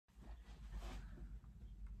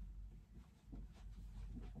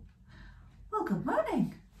good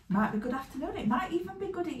morning. Might be good afternoon. It might even be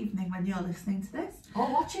good evening when you're listening to this. Or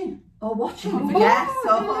watching. Or watching, oh, yes.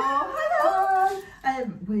 Oh,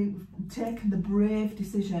 hello. We've taken the brave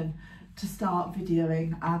decision to start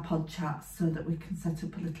videoing our pod chats so that we can set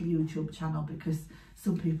up a little YouTube channel, because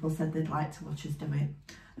some people said they'd like to watch us do it.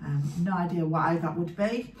 No idea why that would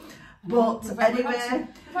be. But anyway,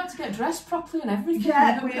 we've had to get dressed properly and everything.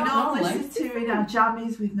 Yeah, we normally sit here in our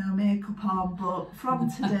jammies with no makeup on, but from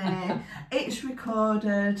today it's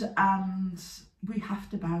recorded and we have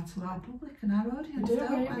to bow to our public and our audience. We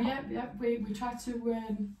do, we try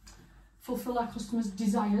to fulfil our customers'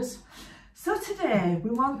 desires. So today we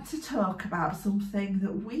want to talk about something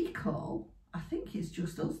that we call, I think it's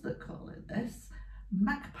just us that call it this,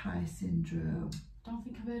 Magpie Syndrome. Don't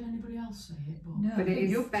think I've heard anybody else say it, but, no, but it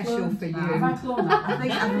is special for you. Have I cloned that?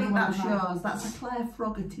 I think that's yours. That's a Clare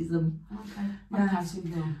Frogatism. Okay, Magpie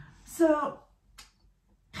Syndrome. So,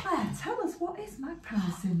 Claire, tell us, what is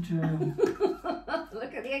Magpie Syndrome?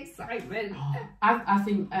 Look at the excitement. I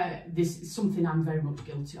think this is something I'm very much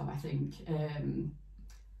guilty of, I think.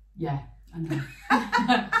 Yeah, I know.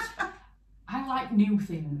 I like new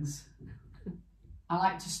things. I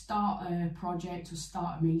like to start a project or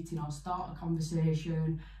start a meeting or start a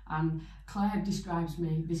conversation, and Claire describes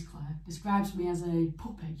me as a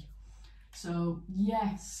puppy. So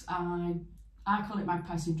yes, I call it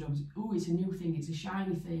Magpie Syndrome. Oh, it's a new thing, it's a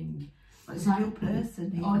shiny thing. It's a new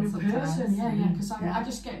person. Oh, a new person, yeah, because I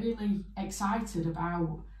just get really excited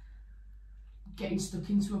about getting stuck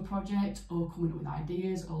into a project or coming up with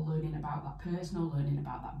ideas or learning about that person or learning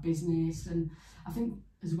about that business. And I think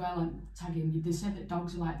as well, and tagging, they said that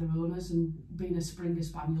dogs are like their owners, and being a Springer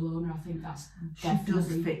Spaniel owner, I think that's definitely... She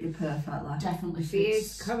does fit you perfectly. Definitely She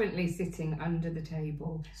fits. is currently sitting under the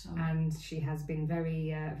table, and she has been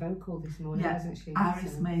very vocal this morning, hasn't she?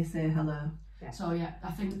 Iris may say hello. Yeah. So yeah,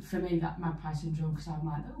 I think for me that Magpie Syndrome, because I'm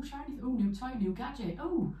like, oh shiny, oh new toy, new gadget,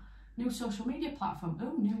 oh new social media platform,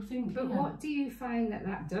 oh new thing. But what do you find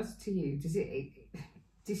that does to you? Does it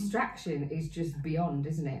distraction is just beyond,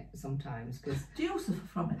 isn't it, sometimes? Because do you suffer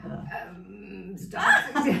from it though? She was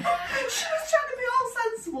trying to be all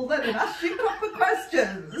sensible then and ask you proper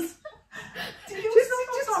questions. Do you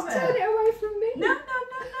suffer from it? Turn it away from me.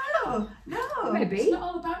 No. Maybe. It's not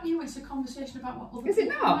all about you, it's a conversation about what other Is it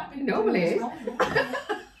people not? might be Normally it is. well.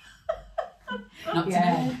 Not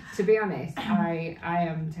today. To be honest, I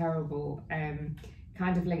am terrible.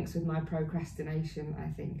 Kind of links with my procrastination, I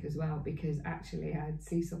think, as well, because actually I'd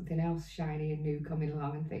see something else shiny and new coming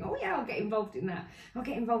along and think, oh yeah, I'll get involved in that, I'll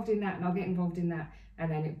get involved in that, and I'll get involved in that, and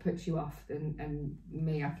then it puts you off, and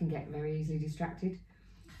me, I can get very easily distracted.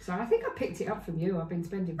 So I think I picked it up from you. I've been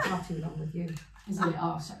spending far too long with you. Is it?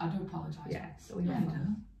 Oh, I do apologise. Yeah, so yeah,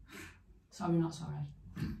 sorry, not sorry.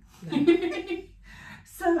 No.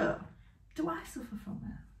 So, do I suffer from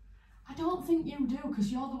it? I don't think you do,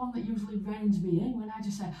 because you're the one that usually reins me in when I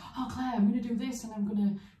just say, oh Claire, I'm going to do this and I'm going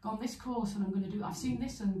to go on this course and I'm going to do, I've seen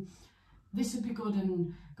this and this would be good,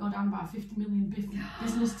 and go down about 50 million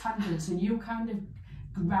business tangents, and you kind of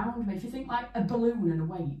ground me. If you think like a balloon and a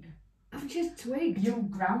weight, I've just twigged. You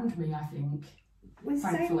ground me, I think. We're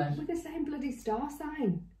the same bloody star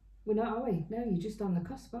sign. We're not, are we? No, you're just on the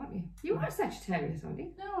cusp, aren't you? You are a Sagittarius, aren't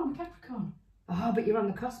you? No, I'm a Capricorn. Oh, but you're on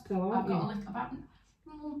the cusp though, aren't you? I've got a little, about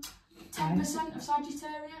 10% of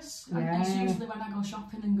Sagittarius. Yeah. And it's usually when I go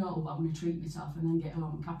shopping and go, oh, I'm going to treat myself, and then get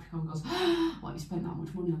home and Capricorn goes, what have you spent that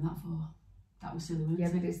much money on that for? That was silly, wasn't it?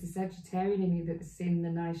 Yeah, but it's the Sagittarian in you that's seen the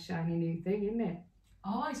nice shiny new thing, isn't it?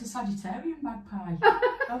 Oh, it's a Sagittarian magpie.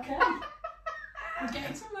 Okay. We're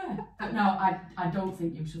getting somewhere. But no, I don't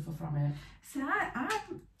think you suffer from it. So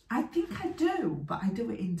I think I do, but I do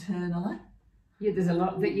it internally. Yeah, there's a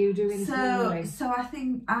lot that you do internally. So I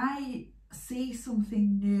think I see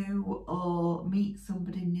something new or meet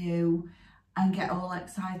somebody new and get all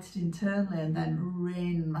excited internally, and then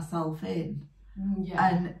rein myself in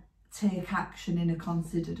and take action in a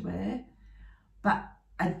considered way. But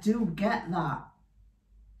I do get that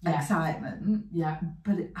excitement. Yeah.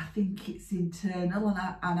 But I think it's internal,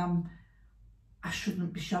 and I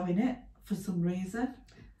shouldn't be showing it for some reason.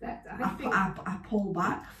 I pull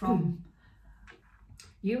back from.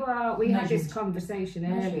 You are. We had this conversation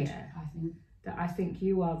earlier. I think that I think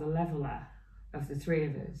you are the leveler of the three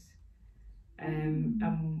of us,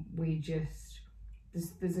 and we just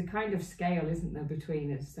there's a kind of scale, isn't there,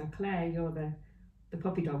 between us? So Claire, you're the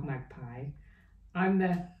puppy dog magpie. I'm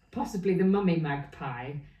possibly the mummy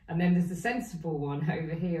magpie, and then there's the sensible one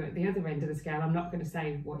over here at the other end of the scale. I'm not going to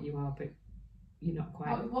say what you are, but you're not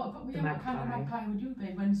quite. What kind of magpie would you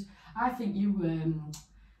be? I think you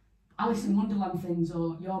Alice in Wonderland things,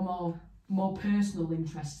 or you're more more personal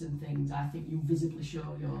interests and things, I think you visibly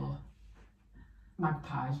show your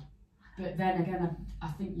magpie. But then again, I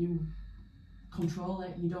think you control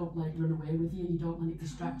it. You don't let it run away with you. You don't let it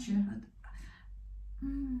distract you.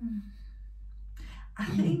 I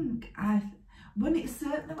think when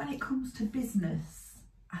it comes to business,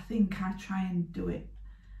 I think I try and do it,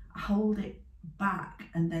 hold it back,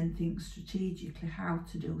 and then think strategically how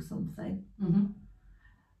to do something.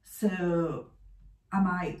 So I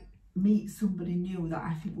might meet somebody new that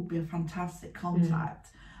I think would be a fantastic contact,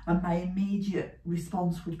 and my immediate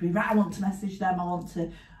response would be, right, I want to message them,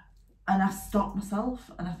 and I stop myself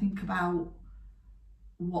and I think about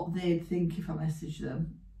what they'd think if I message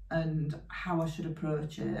them and how I should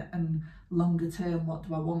approach it, and longer term, what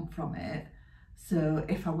do I want from it. So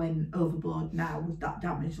if I went overboard now, would that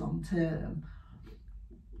damage long term?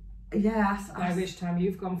 Yes. By which time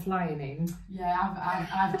you've gone flying in. Yeah,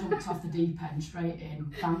 I've jumped off the deep end straight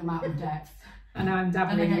in, found them out of depth. And I'm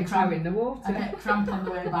dabbling my toe in the water. I get cramp on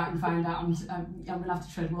the way back and find out I'm going to have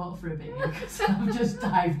to tread water for a bit because I've just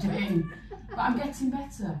dived in. But I'm getting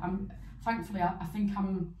better. Thankfully, I think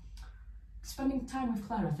I'm spending time with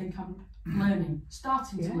Claire. I think I'm learning,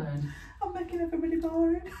 starting to learn. I'm making everybody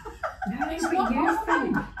boring. No, It's but not you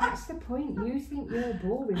boring. think, that's the point. You think you're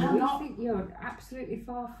boring. We think you're absolutely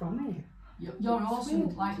far from it. You're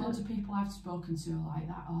awesome. Like loads of people I've spoken to are like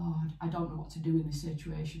that. Oh, I don't know what to do in this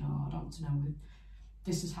situation, or I don't want to know if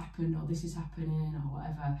this has happened or this is happening or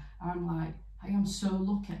whatever. And I'm like, I am so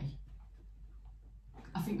lucky.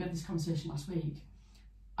 I think we had this conversation last week.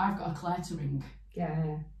 I've got a Claire to ring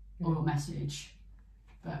or a message,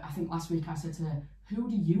 but I think last week I said to her, "Who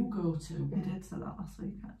do you go to?" You did say that last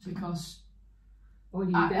week, actually. Because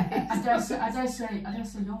I dare say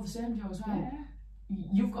you're the same, Jo, as well. Yeah.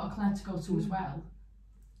 You've got a Claire to go to as well,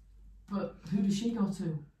 but who does she go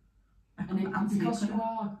to? And because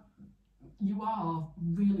you are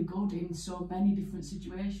really good in so many different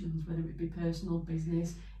situations, whether it be personal,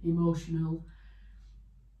 business, emotional,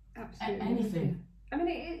 Absolutely. anything. I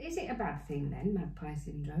mean, is it a bad thing then, Magpie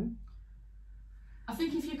Syndrome? I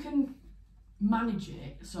think if you can manage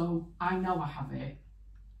it, so I know I have it,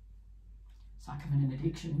 it's like having an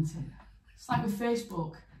addiction, isn't it? It's like with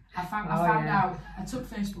Facebook. I found out, I took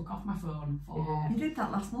Facebook off my phone for... You did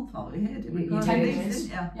that last month while we were here, didn't we? You 10 did. days. Didn't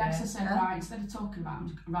you? Yeah, because I said, right, instead of talking about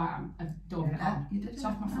it, I'm done. Yeah, you did It's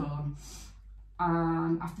off my phone.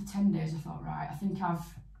 And after 10 days, I thought, right, I think I've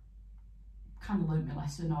kind of learnt my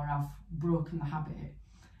lesson, or I've broken the habit.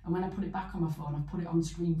 And when I put it back on my phone, I've put it on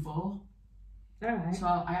screen 4. All right. So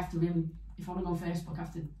I have to really, if I want to go on Facebook, I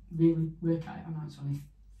have to really work at it. I know it's only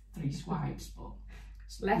 3 swipes, but...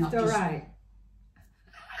 Left or right?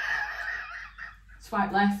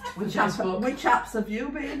 Swipe left. Which apps have you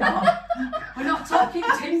been on? We're not talking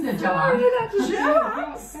Tinder, Joanne.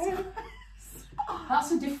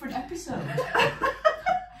 That's a different episode.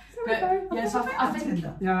 But yes, I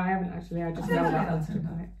think... No, I haven't actually. I just know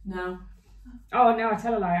that. No. Oh no, I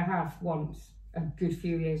tell a lie. I have once, a good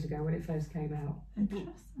few years ago when it first came out.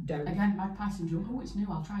 Don't. Again, Magpie Syndrome. Oh, it's new.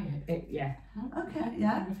 I'll try it. Yeah. Okay.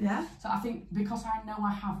 Yeah. So I think because I know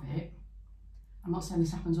I have it, I'm not saying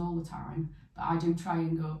this happens all the time, but I do try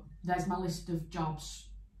and go, there's my list of jobs,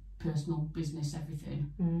 personal, business,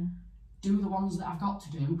 everything. Do the ones that I've got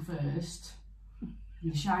to do first.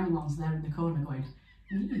 And the shiny ones there in the corner going,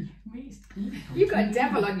 me. You've got a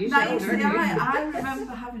devil on your shoulder. I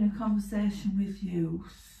remember having a conversation with you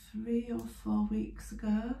 3 or 4 weeks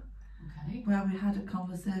ago. Okay. Where we had a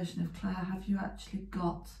conversation of, Claire, have you actually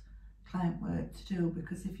got client work to do?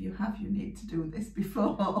 Because if you have, you need to do this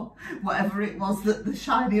before whatever it was that the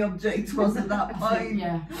shiny object was at that point.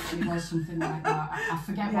 It was something like that. I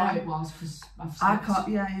forget what it was because I can't.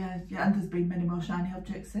 And there's been many more shiny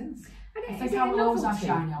objects since. I think I will always have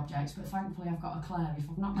shiny objects, but thankfully I've got a Claire. If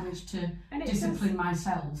I've not managed to discipline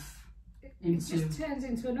myself it just turns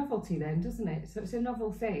into a novelty then, doesn't it? So it's a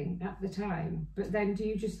novel thing at the time, but then do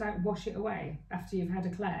you just like wash it away after you've had a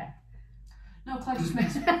Claire? No, Claire just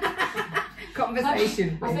makes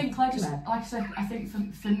conversation. I think Claire just, like I said, I think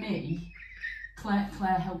for me,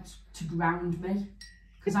 Claire helped to ground me.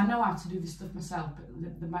 Because I know how to do this stuff myself, but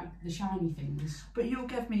the shiny things. But you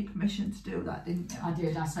gave me permission to do that, didn't you? I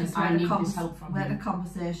did. I said, I need this help from you. We had a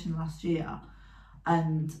conversation last year,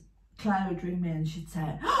 and Claire would ring me and she'd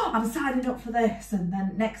say, oh, I'm signing up for this, and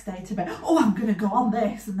then next day to be, oh, I'm going to go on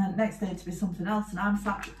this, and then next day to be something else. And I'm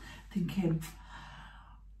sat thinking,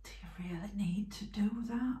 do you really need to do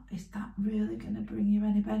that? Is that really going to bring you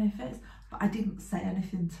any benefits? But I didn't say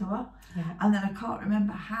anything to her. Yeah. And then I can't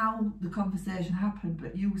remember how the conversation happened,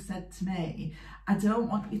 but you said to me, I don't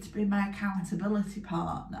want you to be my accountability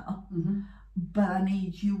partner. but I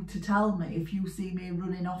need you to tell me if you see me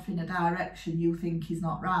running off in a direction you think is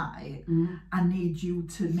not right. I need you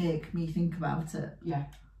to make me think about it. Yeah.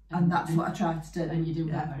 And that's what I try to do. And you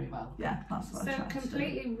do that very well. Yeah, that's what I try to do. So,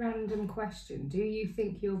 completely random question. Do you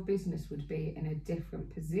think your business would be in a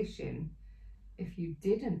different position if you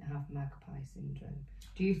didn't have Magpie Syndrome?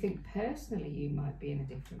 Do you think personally you might be in a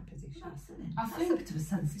different position? That's a bit of a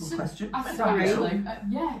sensible question. Sorry. Actually,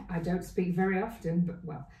 yeah. I don't speak very often, but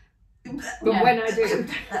when I do.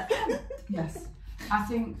 Yes. I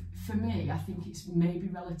think, for me, I think it's maybe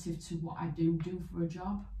relative to what I do for a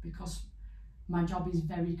job, because my job is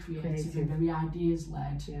very creative and very ideas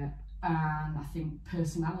led. Yeah. And I think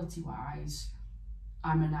personality wise,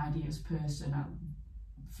 I'm an ideas person.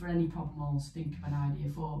 For any problem, I'll think of an idea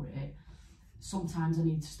for it. Sometimes I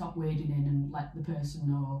need to stop wading in and let the person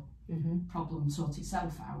know problem sort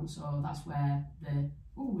itself out. So that's where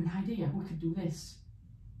an idea, we could do this.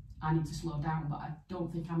 I need to slow down, but I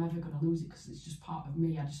don't think I'm ever going to lose it because it's just part of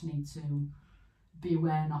me. I just need to be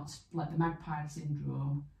aware not to let the Magpie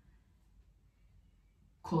Syndrome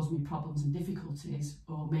cause me problems and difficulties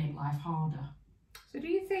or make life harder. So do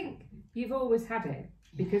you think you've always had it?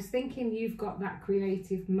 Because thinking you've got that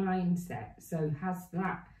creative mindset, so has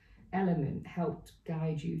that element helped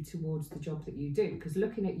guide you towards the job that you do? Because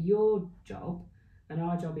looking at your job and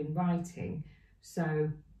our job in writing,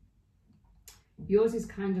 so yours is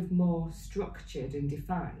kind of more structured and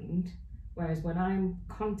defined, whereas when I'm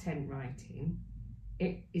content writing,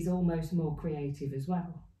 it is almost more creative as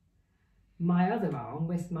well. My other arm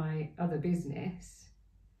with my other business,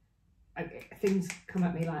 things come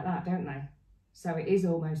at me like that, don't they? So it is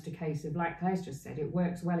almost a case of, like Claire's just said, it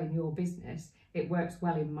works well in your business, it works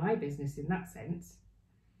well in my business in that sense.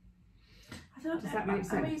 Does that make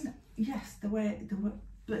sense? I mean, yes, the way,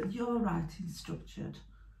 but your writing's structured.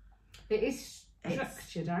 It is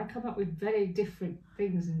structured. I come up with very different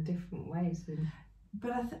things in different ways.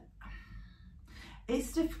 But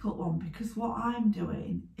it's a difficult one because what I'm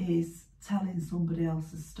doing is telling somebody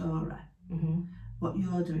else's story. What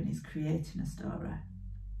you're doing is creating a story.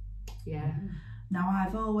 Yeah. Now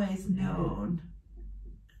I've always known,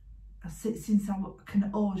 since I can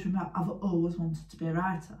always remember, I've always wanted to be a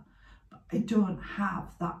writer, but I don't have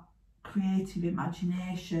that creative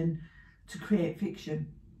imagination to create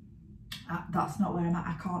fiction. That's not where I'm at.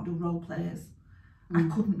 I can't do role plays. I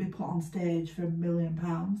couldn't be put on stage for £1 million.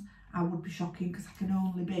 I would be shocking because I can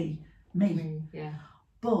only be me. Yeah.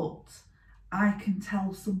 But I can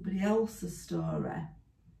tell somebody else's story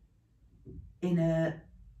in a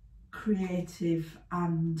creative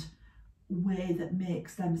and way that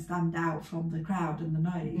makes them stand out from the crowd and the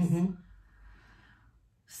noise.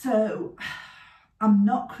 So I'm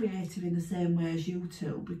not creative in the same way as you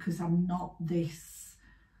two because I'm not this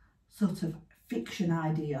sort of fiction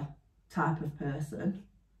idea type of person,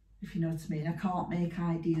 if you know what I mean. I can't make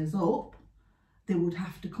ideas up. They would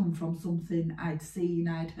have to come from something I'd seen,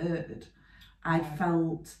 I'd heard, I'd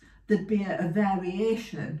felt. There'd be a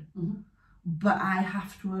variation, but I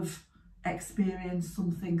have to have experienced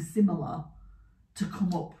something similar to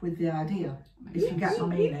come up with the idea, if you get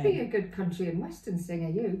what I mean. You'd be a good country and western singer,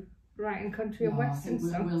 you. Writing country and western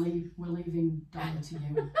songs. We're leaving Dolly to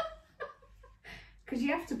you. Because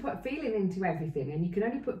you have to put feeling into everything, and you can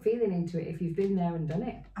only put feeling into it if you've been there and done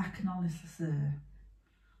it. I can honestly say,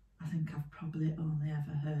 I think I've probably only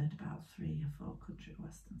ever heard about 3 or 4 country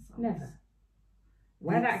western songs. Never.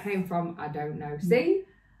 Where that came from, I don't know. See?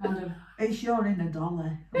 It's your inner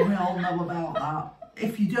Dolly, and we all know about that.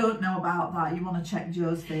 If you don't know about that, you want to check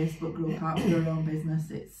Joe's Facebook group out for your own business.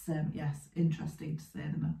 It's yes, interesting to say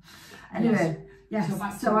them. Anyway,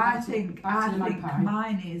 yes. So I think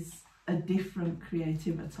mine is a different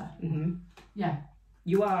creativity. Yeah.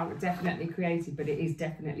 You are definitely creative, but it is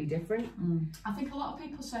definitely different. I think a lot of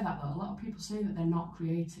people say that though. A lot of people say that they're not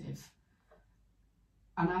creative.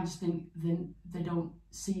 And I just think they don't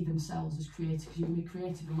see themselves as creative, because you can be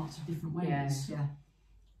creative in lots of different ways. Yeah.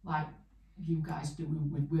 Like you guys do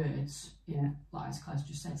with words, in, like as Claire's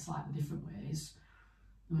just said, slightly different ways.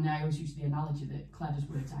 I mean, I always use the analogy that Claire does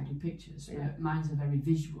words, I do pictures. But mine's are very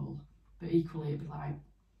visual, but equally it'd be like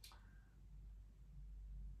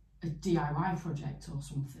a DIY project or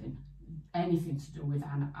something, anything to do with,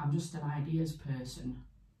 and I'm just an ideas person,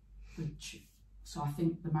 so I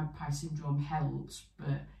think the Magpie Syndrome helps,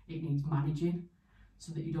 but it needs managing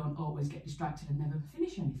so that you don't always get distracted and never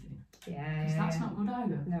finish anything. Because that's not good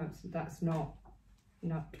either. No, that's not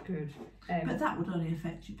good. But that would only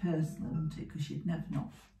affect you personally, wouldn't it? Because you'd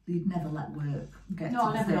never let work get no, to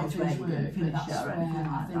I the never stage where you can finish that's it or anything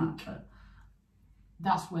like that. But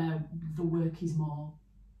that's where the work is more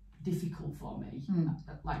difficult for me.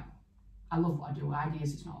 Like, I love what I do.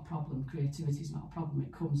 Ideas, it's not a problem. Creativity is not a problem.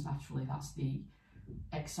 It comes naturally. That's the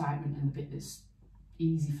excitement and the bit that's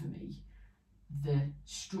easy for me. The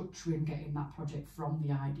structuring, getting that project from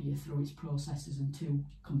the idea through its processes and to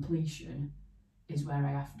completion is where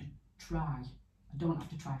I have to try. I don't have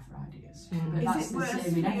to try for ideas. But that's is it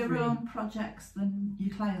worse for your own projects than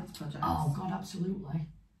your clients' projects? Oh God, absolutely.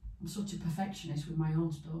 I'm such a perfectionist with my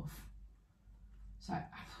own stuff. So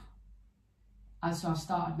I've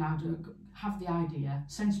started now to have the idea,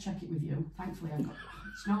 sense check it with you. Thankfully, I've got.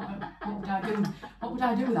 It's not. What would I do? What would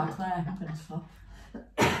I do without Claire?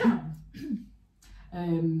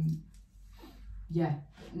 Yeah.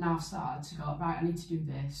 Now I've started to go right. I need to do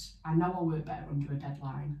this. I know I'll work better under a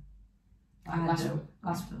deadline. Like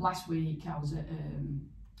last week, I was at an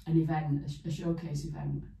event, a showcase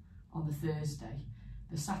event on the Thursday.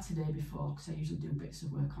 The Saturday before, because I usually do bits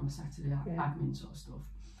of work on a Saturday, admin sort of stuff.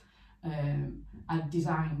 I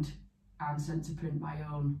designed and sent to print my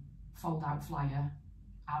own fold-out flyer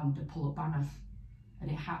and a pull-up banner, and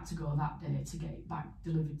it had to go that day to get it back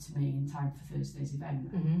delivered to me in time for Thursday's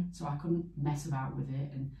event. So I couldn't mess about with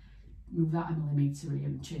it and move that a millimetre here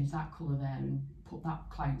and change that colour there and put that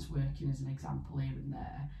client's work in as an example here and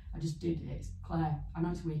there. I just did it. Claire, I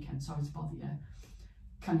know it's a weekend, sorry to bother you.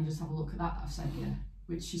 Can you just have a look at that I've sent you?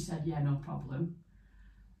 Which she said, yeah, no problem.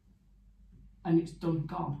 And it's done,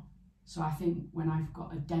 gone. So I think when I've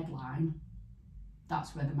got a deadline,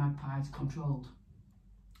 that's where the Magpie's controlled.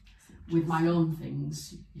 With my own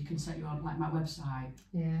things, you can set your own, like my website.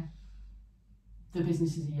 Yeah. The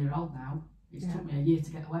business is a year old now. It's took me a year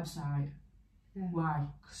to get the website. Yeah. Why?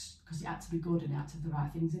 Because it had to be good and it had to have the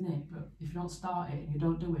right things in it. But if you don't start it and you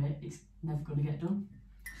don't do it, it's never going to get done.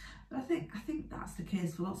 But I think that's the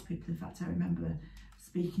case for lots of people. In fact, I remember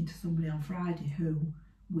speaking to somebody on Friday who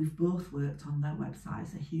we've both worked on their website.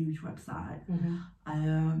 It's a huge website.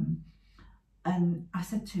 And I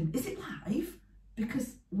said to him, is it live?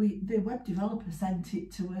 Because the web developer sent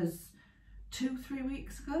it to us 2-3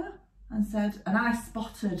 weeks ago and said, and I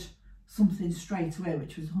spotted something straight away,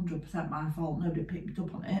 which was 100% my fault. Nobody picked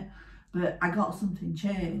up on it, but I got something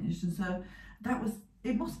changed. And so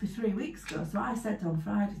it must be 3 weeks ago. So I said on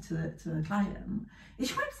Friday to the client, is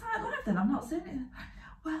your website live then? I'm not seeing it.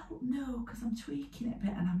 Well, no, because I'm tweaking it a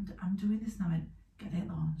bit and I'm doing this now. And get it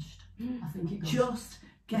launched. I think it goes. Just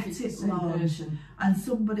get it launched. And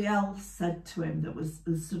somebody else said to him that was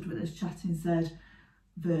stood with us chatting, said,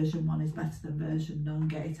 version 1 is better than version none,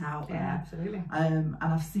 get it out there. Yeah, absolutely. And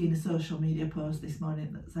I've seen a social media post this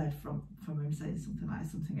morning that said from him saying something like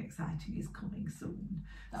something exciting is coming soon.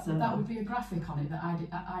 That would be a graphic on it that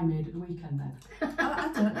I made at the weekend then. I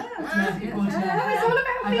don't know. It's all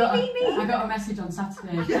about me. I got a message on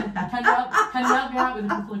Saturday. Can you help me out with a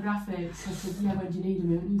couple of graphics? I said, yeah, when do you need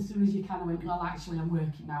them? As soon as you can. I went, well, actually, I'm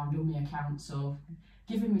working now. I'm doing my account, so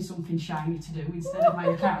giving me something shiny to do instead of my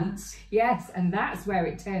accounts. Yes, and that's where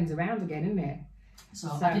it turns around again, isn't it? So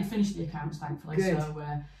I did finish the accounts, thankfully. Good. So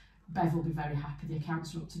Bev will be very happy. The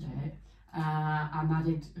accounts are up to date. And I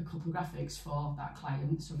did a couple of graphics for that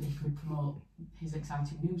client so that he could promote his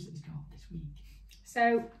exciting news that he's got this week.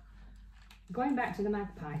 So, going back to the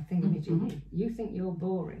Magpie thingamajiggy, you think you're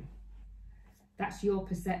boring. That's your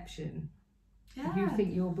perception. Yeah. You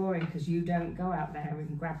think you're boring because you don't go out there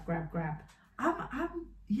and grab. I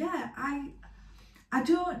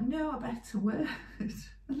don't know a better word.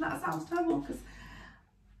 And that sounds terrible because,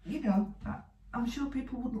 you know, I'm sure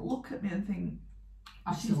people wouldn't look at me and think,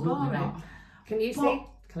 she's boring. Not. Can you see?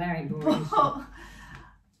 Clare ain't boring. But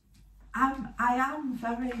I am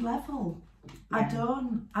very level. Yeah.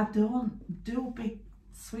 I don't do big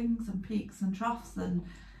swings and peaks and troughs, and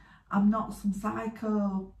I'm not some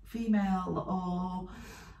psycho female, or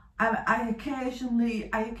I occasionally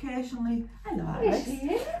hello Alex.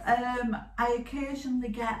 I occasionally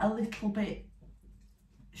get a little bit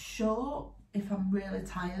short if I'm really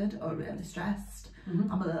tired or really stressed.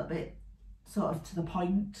 I'm a little bit sort of to the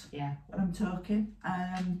point when I'm talking.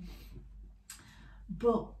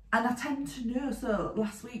 And I tend to know, so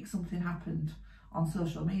last week something happened on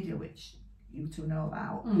social media which you two know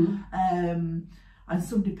about, and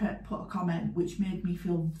somebody put a comment which made me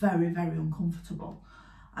feel very, very uncomfortable.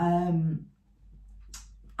 And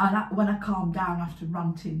when I calmed down after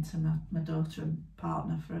ranting to my daughter and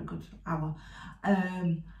partner for a good hour,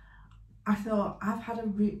 I thought I've had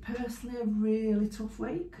personally a really tough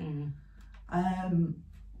week.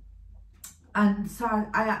 And so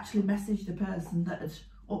I actually messaged the person that had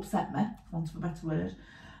upset me, for want of a better word,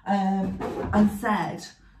 and said,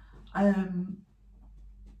 I'm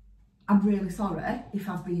really sorry if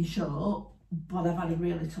I've been short, but I've had a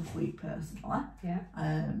really tough week personally.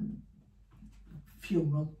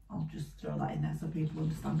 funeral. I'll just throw that in there so people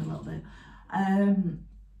understand a little bit.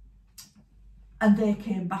 And they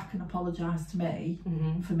came back and apologised to me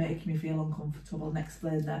for making me feel uncomfortable and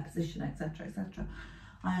explained their position, etc, etc.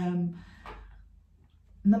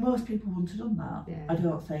 Now, most people wouldn't have done that. Yeah. I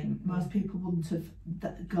don't think. Most people wouldn't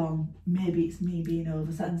have gone, maybe it's me being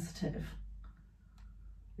oversensitive.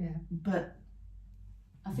 Yeah. But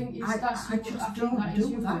I think I just don't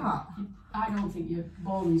do that. I don't think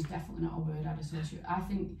boring is definitely not a word I'd associate. I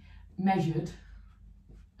think measured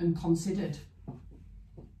and considered.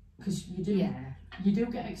 Because you do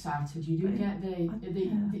get excited, you do get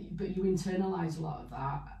but you internalise a lot of that.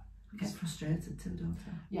 I get frustrated too, don't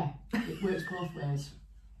I? Yeah, it works both ways.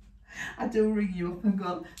 I do ring you up and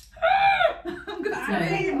go, I'm going to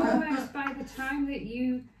say almost by the time that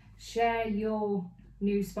you share your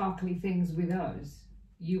new sparkly things with us,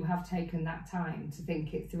 you have taken that time to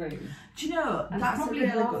think it through. Do you know, and that's probably a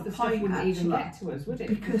really half good the point, stuff wouldn't actually, even get to us, would it?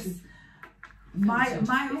 Because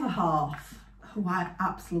my other half, who I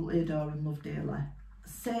absolutely adore and love dearly,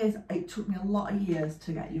 says it took me a lot of years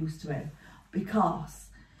to get used to him,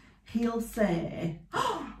 because he'll say,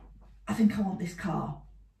 oh, I think I want this car.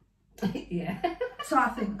 Yeah. So I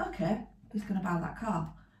think, okay, he's going to buy that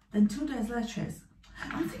car. Then 2 days later is,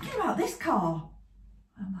 I'm thinking about this car.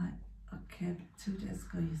 I'm like, okay, 2 days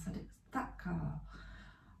ago you said it's that car.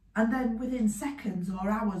 And then within seconds or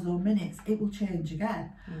hours or minutes, it will change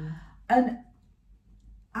again. And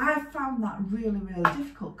I found that really, really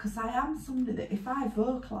difficult, because I am somebody that if I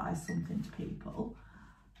vocalise something to people,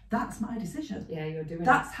 that's my decision. Yeah, you're doing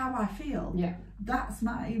That's how I feel. Yeah. That's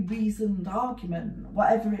my reasoned argument,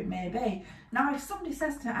 whatever it may be. Now, if somebody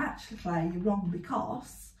says to me, actually, Claire, you're wrong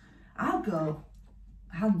because, I'll go,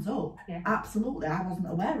 hands up. Yeah. Absolutely, I wasn't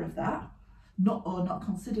aware of that. Not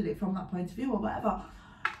considered it from that point of view or whatever.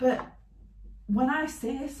 But when I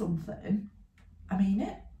say something, I mean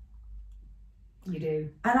it. You do.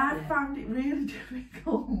 And I found it really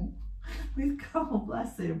difficult with Carl,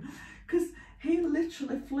 bless him, because he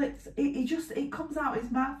literally flips, it comes out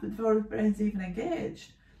his mouth before his brain's even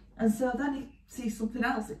engaged. And so then he sees something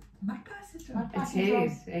else. Magpie Syndrome. It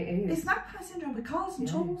is. It's Magpie Syndrome with cars and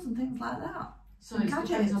tools and things like that. So it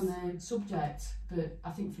depends on the subject, but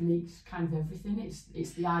I think for me it's kind of everything.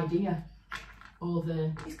 It's the idea, or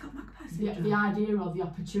He's got Magpie Syndrome. The idea or the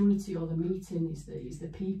opportunity or the meeting is the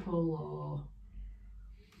people or.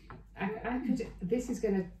 This is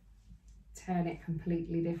going to turn it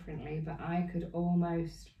completely differently, but I could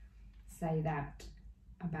almost say that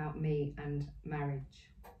about me and marriage,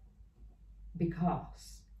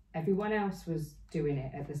 because everyone else was doing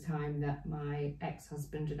it at the time that my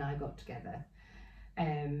ex-husband and I got together,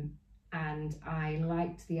 and I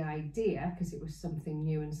liked the idea, because it was something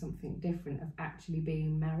new and something different, of actually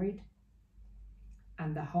being married,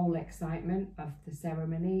 and the whole excitement of the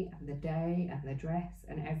ceremony and the day and the dress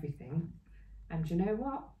and everything. And you know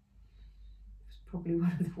what? It was probably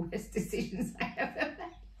one of the worst decisions I ever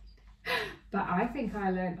made. But I think I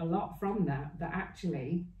learned a lot from that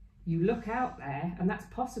actually you look out there, and that's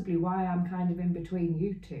possibly why I'm kind of in between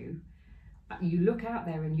you two. You look out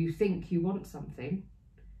there and you think you want something.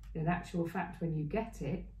 In actual fact, when you get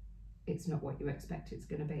it, it's not what you expect it's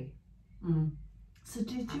going to be. So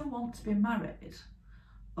did you want to be married?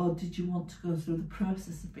 Or did you want to go through the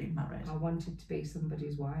process of being married? I wanted to be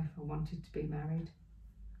somebody's wife. I wanted to be married.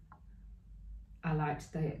 I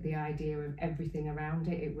liked the idea of everything around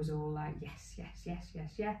it. It was all like, yes, yes, yes,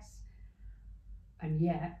 yes, yes. And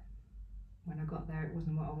yet, when I got there, it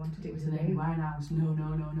wasn't what I wanted it was to be. Winehouse, no.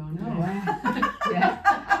 Yeah.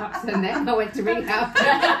 And then I went to rehab.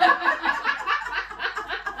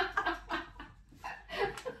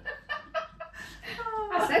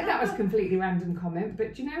 That was completely random comment,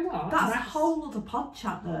 but do you know what? That's a whole other pod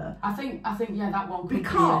chat though. I think that one could be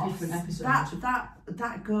a different episode.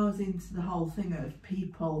 That goes into the whole thing of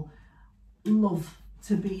people love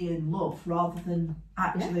to be in love rather than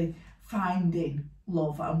actually finding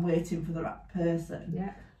love and waiting for the right person.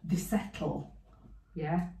 Yeah. They settle.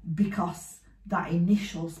 Yeah. Because that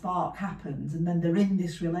initial spark happens, and then they're in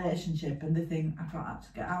this relationship and they think, I can't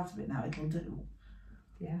actually get out of it now, it'll do.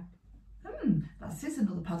 Yeah. That is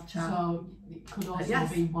another pod chat. So it could also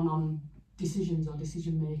be one on decisions or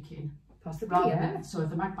decision making. Possibly, So if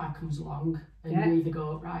the Magpie comes along and you either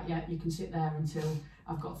go, right, you can sit there until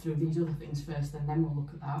I've got through these other things first, and then we'll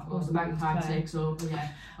look at that. Or the Magpie takes over, or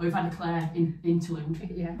we've had a Clare interlude.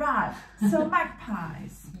 Yeah. Right, so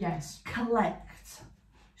magpies collect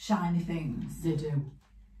shiny things. They do.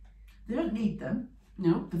 They don't need them.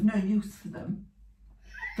 No. They've no use for them.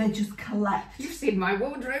 They just collect. You've seen my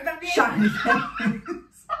wardrobe, haven't you? Shiny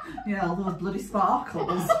things. Yeah, all those bloody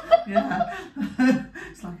sparkles. Yeah.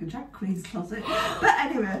 It's like a drag queen's closet. But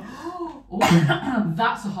anyway. Oh,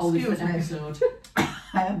 that's a whole different episode.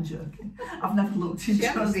 I am joking. I've never looked into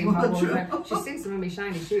She wardrobe. She's seen some of my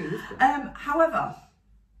shiny shoes. However,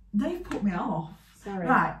 they've put me off. Sorry.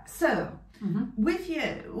 Right, so with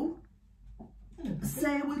you,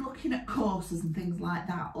 say we're looking at courses and things like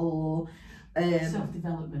that, or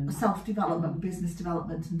self-development, business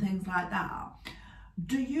development and things like that.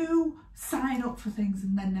 Do you sign up for things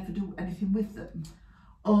and then never do anything with them?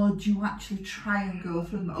 Or do you actually try and go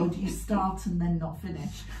through them? Or do you start and then not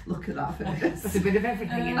finish? Look at that face. There's a bit of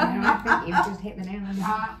everything in there. I think you've just hit the nail on the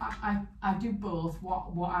head. I do both.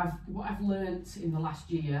 What I've learnt in the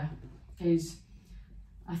last year is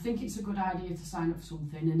I think it's a good idea to sign up for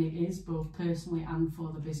something, and it is both personally and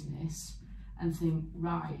for the business, and think,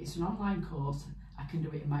 right, it's an online course, I can do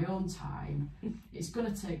it in my own time, it's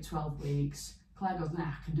going to take 12 weeks. Claire goes, nah,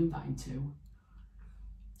 I can do that in 2.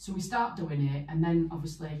 So we start doing it, and then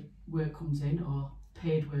obviously work comes in, or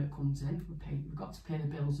paid work comes in. We've got to pay the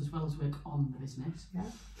bills as well as work on the business. Yeah.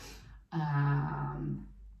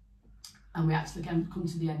 And we actually come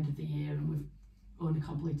to the end of the year, and we've only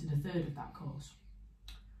completed a third of that course.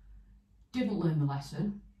 Didn't learn the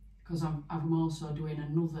lesson, because I'm also doing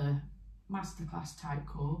another masterclass type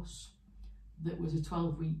course that was a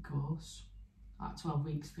 12-week course. At 12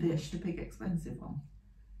 weeks finished. The big expensive one.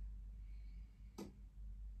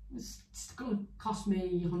 It's going to cost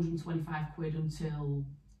me 125 quid until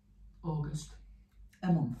August.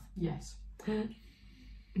 A month? Yes. Okay.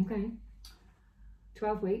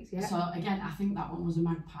 12 weeks, yeah. So again, I think that one was a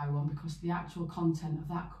Magpie one, because the actual content of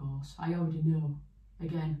that course, I already know.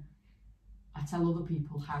 Again, I tell other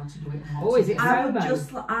people how to do it. And Oh, is it I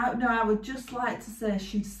would just like to say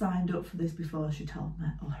she'd signed up for this before she told me,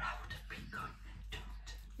 or I would have been going,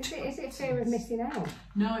 Is it fear of missing out?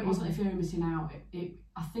 No, it wasn't a fear of missing out.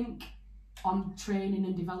 I think on training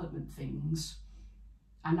and development things,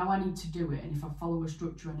 I know I need to do it, and if I follow a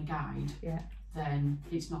structure and a guide, then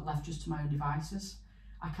it's not left just to my own devices.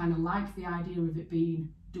 I kind of like the idea of it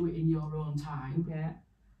being do it in your own time. Yeah.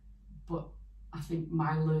 But I think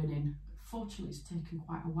my learning, fortunately, it's taken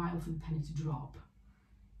quite a while for the penny to drop.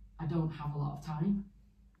 I don't have a lot of time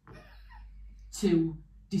to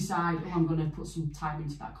decide, oh, I'm going to put some time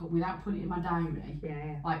into that course without putting it in my diary.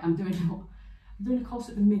 Yeah. Like I'm doing a course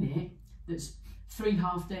at the minute that's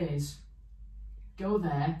 3.5 days. Go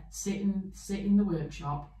there, sit in the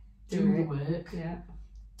workshop, do the work,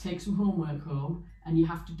 take some homework home, and you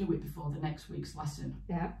have to do it before the next week's lesson.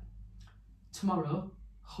 Yeah. Tomorrow,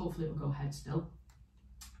 hopefully it'll go ahead still,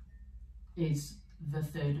 is the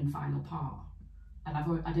third and final part. And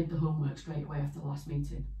I did the homework straight away after the last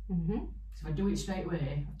meeting. So if I do it straight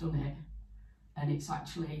away, I've done it, and it's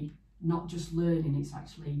actually not just learning, it's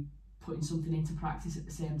actually putting something into practice at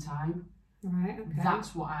the same time. Right, okay.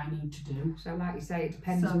 That's what I need to do. So like you say, it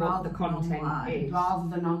depends on what the content is. Rather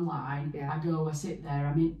than online, I sit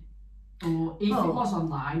there, or if it was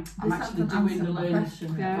online, I'm actually doing the learning.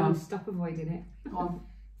 No, stop avoiding it. Go on.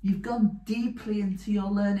 You've gone deeply into your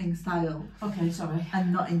learning style. Okay, sorry.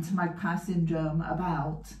 And not into Magpie Syndrome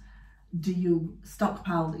about, do you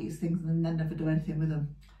stockpile these things and then never do anything with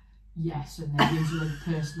them? Yes, and they're usually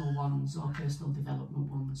personal ones or personal development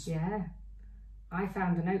ones. Yeah. I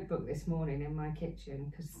found a notebook this morning in my kitchen,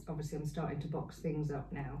 because obviously I'm starting to box things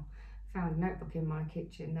up now. Found a notebook in my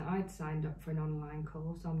kitchen that I'd signed up for an online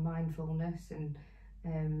course on mindfulness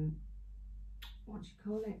and what do you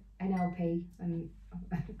call it? NLP, and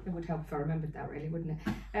it would help if I remembered that, really, wouldn't it?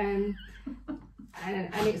 And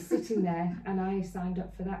it's sitting there, and I signed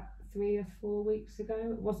up for that 3 or 4 weeks ago.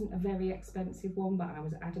 It wasn't a very expensive one, but I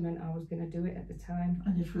was adamant I was going to do it at the time.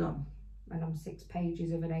 And you forgot. And I'm 6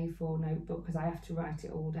 pages of an A4 notebook, because I have to write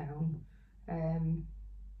it all down. And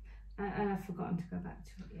I've forgotten to go back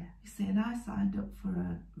to it, You see, and I signed up for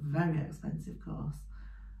a very expensive course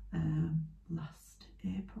last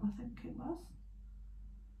April, I think it was.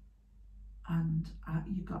 And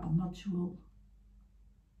you got a module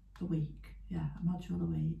a week, a module a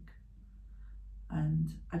week. And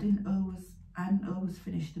I hadn't always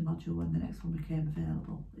finish the module when the next one became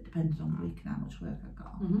available. It depended on the week and how much work I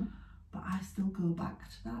got. But I still go back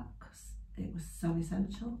to that because it was so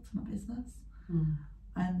essential to my business.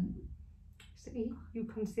 And see, you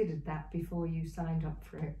considered that before you signed up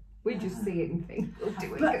for it. We just see it and think we'll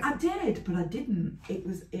do it. But I did, but I didn't. It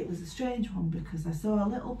was a strange one, because I saw a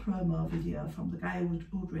little promo video from the guy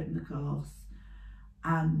who'd written the course,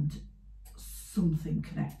 and something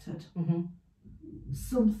connected.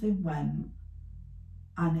 Something went,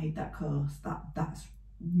 I need that course. That's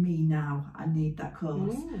me now, I need that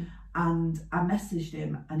course. And I messaged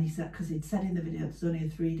him, and he said, because he'd said in the video there's only a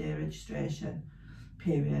 3-day registration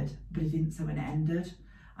period, but he didn't say when it ended,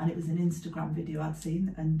 and it was an Instagram video I'd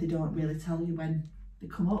seen, and they don't really tell you when they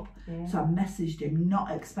come up. So I messaged him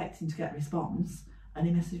not expecting to get a response, and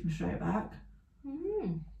he messaged me straight back.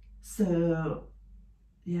 So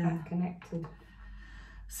yeah, I'm connected.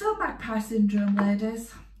 So Magpie Syndrome,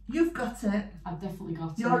 ladies, you've got it. I've definitely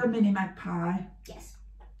got it. You're a mini magpie. Yes.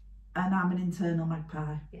 And I'm an internal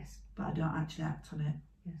magpie. Yes. But I don't actually act on it.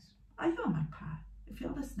 Yes. Are you a magpie? If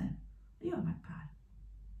you're listening, are you a magpie?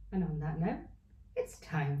 And on that note, it's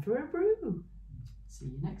time for a brew. See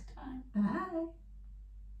you next time. Bye.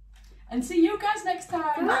 And see you guys next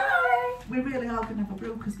time. Bye. We really are going to have a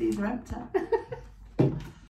brew because these are empty.